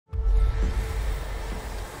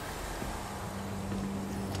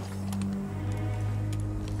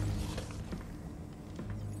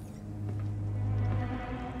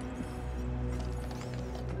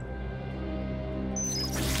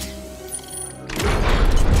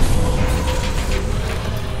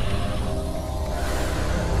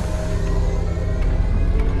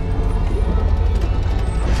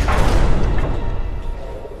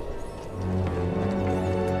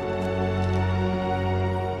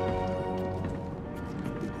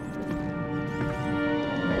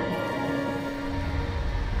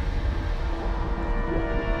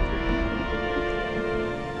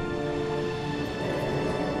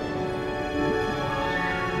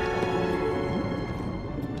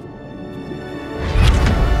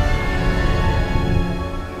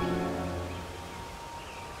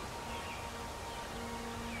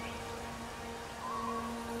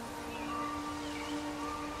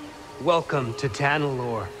Welcome to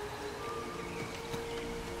Tanalorr.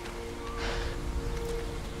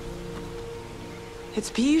 It's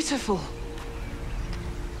beautiful.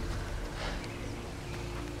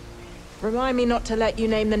 Remind me not to let you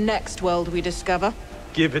name the next world we discover.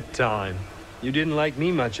 Give it time. You didn't like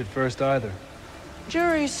me much at first either.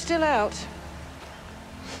 Jury's still out.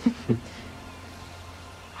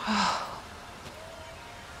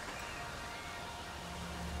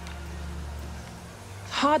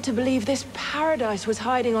 Hard to believe this paradise was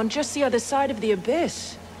hiding on just the other side of the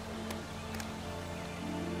abyss.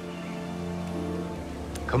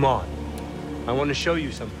 Come on. I want to show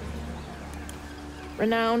you something.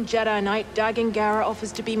 Renowned Jedi Knight Dagan Gera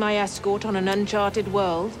offers to be my escort on an uncharted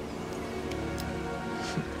world.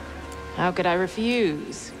 How could I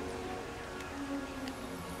refuse?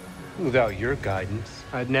 Without your guidance,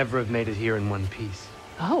 I'd never have made it here in one piece.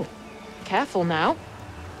 Oh, careful now.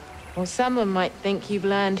 Or someone might think you've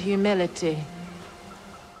learned humility.